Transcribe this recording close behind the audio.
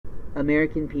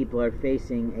American people are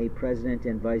facing a president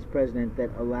and vice president that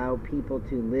allow people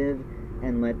to live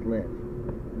and let live,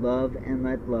 love and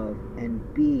let love,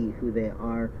 and be who they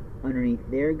are underneath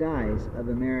their guise of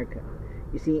America.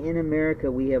 You see, in America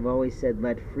we have always said,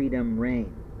 let freedom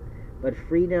reign. But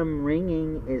freedom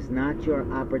ringing is not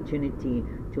your opportunity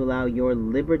to allow your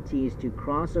liberties to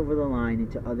cross over the line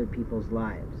into other people's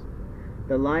lives.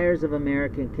 The liars of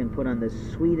America can put on the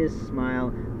sweetest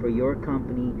smile for your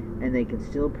company, and they can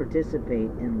still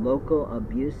participate in local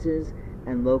abuses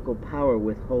and local power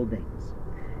withholdings.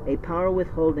 A power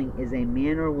withholding is a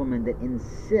man or woman that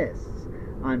insists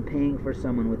on paying for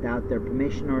someone without their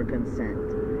permission or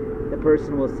consent. The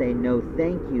person will say no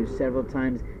thank you several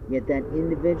times, yet that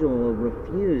individual will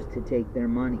refuse to take their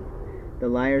money. The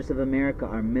liars of America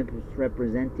are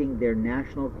misrepresenting their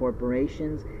national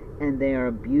corporations, and they are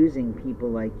abusing people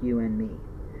like you and me.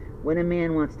 When a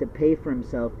man wants to pay for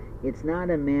himself, it's not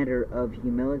a matter of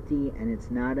humility, and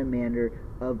it's not a matter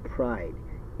of pride.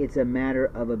 It's a matter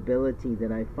of ability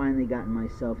that I've finally gotten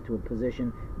myself to a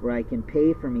position where I can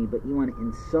pay for me, but you want to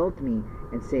insult me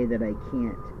and say that I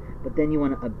can't. But then you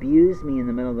want to abuse me in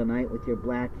the middle of the night with your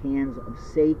black hands of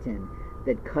Satan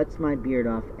that cuts my beard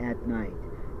off at night.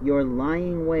 Your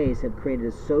lying ways have created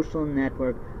a social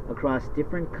network across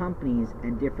different companies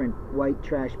and different white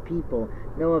trash people.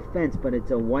 No offense, but it's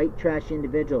a white trash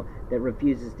individual that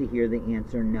refuses to hear the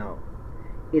answer no.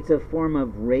 It's a form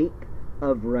of rape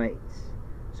of rights.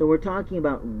 So we're talking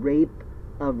about rape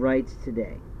of rights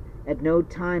today. At no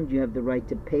time do you have the right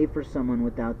to pay for someone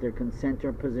without their consent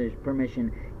or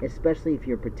permission, especially if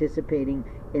you're participating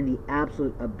in the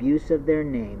absolute abuse of their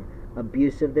name,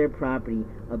 abuse of their property,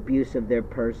 abuse of their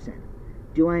person.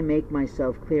 Do I make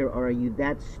myself clear, or are you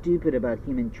that stupid about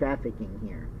human trafficking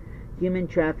here? Human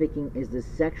trafficking is the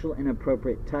sexual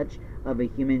inappropriate touch of a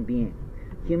human being.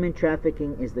 Human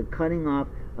trafficking is the cutting off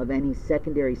of any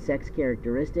secondary sex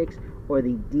characteristics or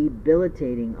the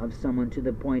debilitating of someone to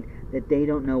the point that they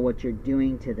don't know what you're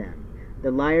doing to them.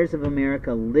 The liars of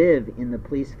America live in the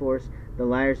police force. The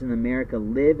liars in America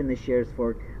live in the sheriff's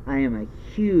force. I am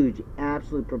a huge,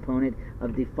 absolute proponent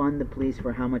of defund the police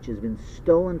for how much has been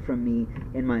stolen from me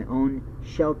in my own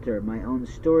shelter, my own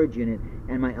storage unit,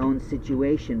 and my own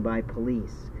situation by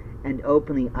police. And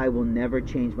openly, I will never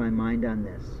change my mind on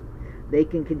this. They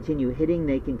can continue hitting,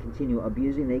 they can continue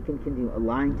abusing, they can continue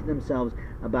lying to themselves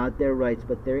about their rights,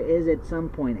 but there is at some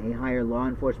point a higher law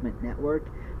enforcement network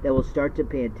that will start to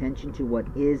pay attention to what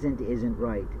is and isn't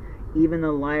right. Even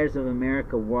the liars of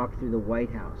America walk through the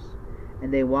White House.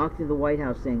 And they walk through the White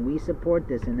House saying, we support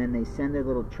this, and then they send their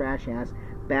little trash-ass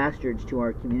bastards to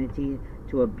our community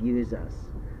to abuse us.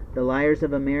 The liars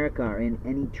of America are in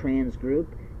any trans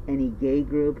group, any gay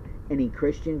group, any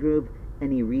Christian group,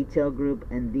 any retail group,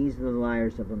 and these are the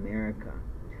liars of America.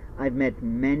 I've met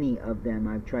many of them.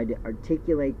 I've tried to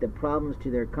articulate the problems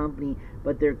to their company,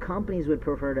 but their companies would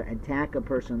prefer to attack a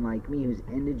person like me who's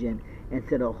indigent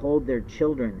instead of hold their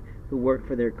children who work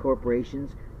for their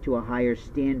corporations to a higher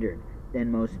standard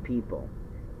than most people.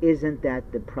 Isn't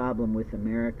that the problem with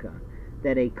America?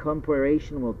 That a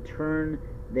corporation will turn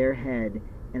their head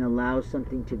and allow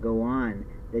something to go on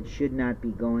that should not be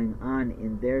going on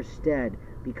in their stead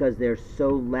because they're so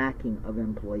lacking of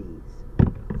employees.